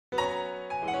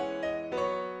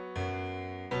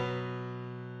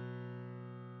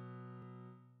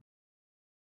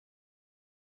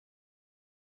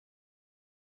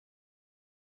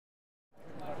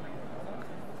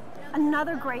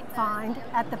another great find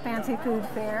at the Fancy Food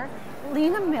Fair,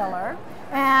 Lena Miller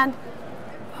and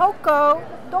Poco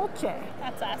Dolce.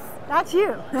 That's us. That's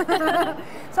you.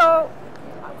 So,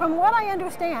 from what I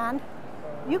understand,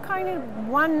 you kind of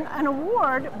won an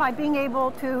award by being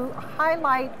able to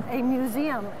highlight a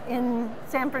museum in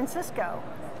San Francisco.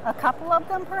 A couple of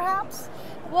them, perhaps?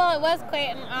 Well, it was quite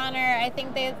an honor. I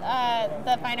think the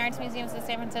Fine Arts Museums of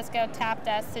San Francisco tapped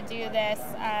us to do this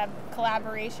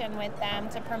collaboration with them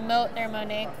to promote their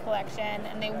Monet collection,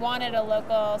 and they wanted a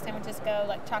local San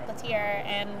Francisco chocolatier,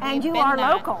 and you are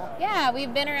local. Yeah,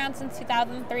 we've been around since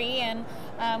 2003, and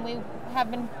we have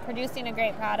been producing a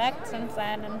great product since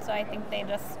then, and so I think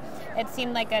it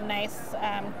seemed like a nice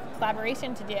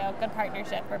collaboration to do, a good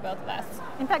partnership for both of us.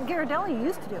 In fact, Ghirardelli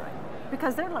used to do it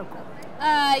because they're local.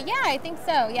 Yeah, I think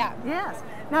so, yeah. Yes.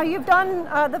 Now you've done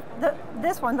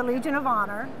this one, the Legion of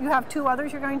Honor. You have 2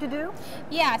 others you're going to do?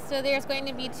 Yeah, so there's going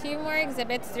to be 2 more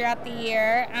exhibits throughout the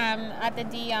year at the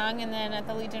De Young and then at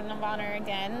the Legion of Honor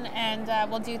again. And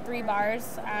we'll do 3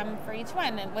 bars for each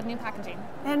one with new packaging.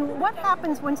 And what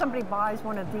happens when somebody buys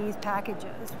one of these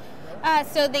packages?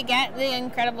 So they get the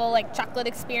incredible chocolate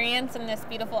experience in this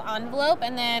beautiful envelope,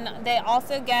 and then they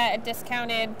also get a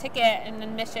discounted ticket and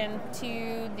admission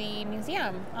to the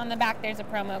museum. On the back there's a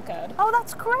promo code. Oh,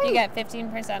 that's great. You get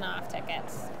 15% off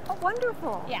tickets. Oh,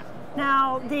 wonderful. Yeah.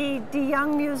 Now, the De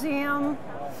Young Museum,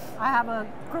 I have a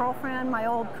girlfriend, my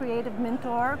old creative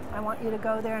mentor. I want you to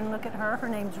go there and look at her. Her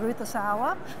name's Ruth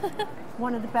Asawa,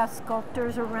 one of the best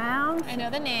sculptors around. I know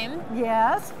the name.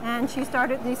 Yes, and she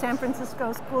started the San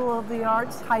Francisco School of the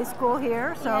Arts High School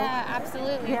here. So yeah,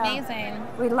 absolutely, yeah. Amazing.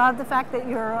 We love the fact that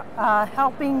you're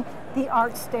helping the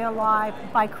arts stay alive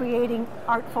by creating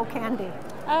artful candy.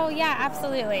 Oh yeah,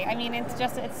 absolutely. I mean,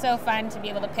 it's so fun to be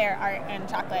able to pair art and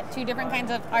chocolate, 2 different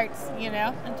kinds of arts,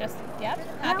 and just, yep,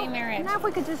 happy marriage. Now if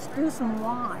we could just do some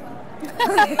wine.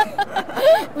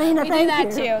 Lena, we thank do that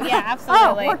you. too, yeah,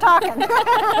 absolutely. Oh, we're talking.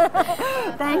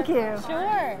 Thank you.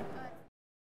 Sure.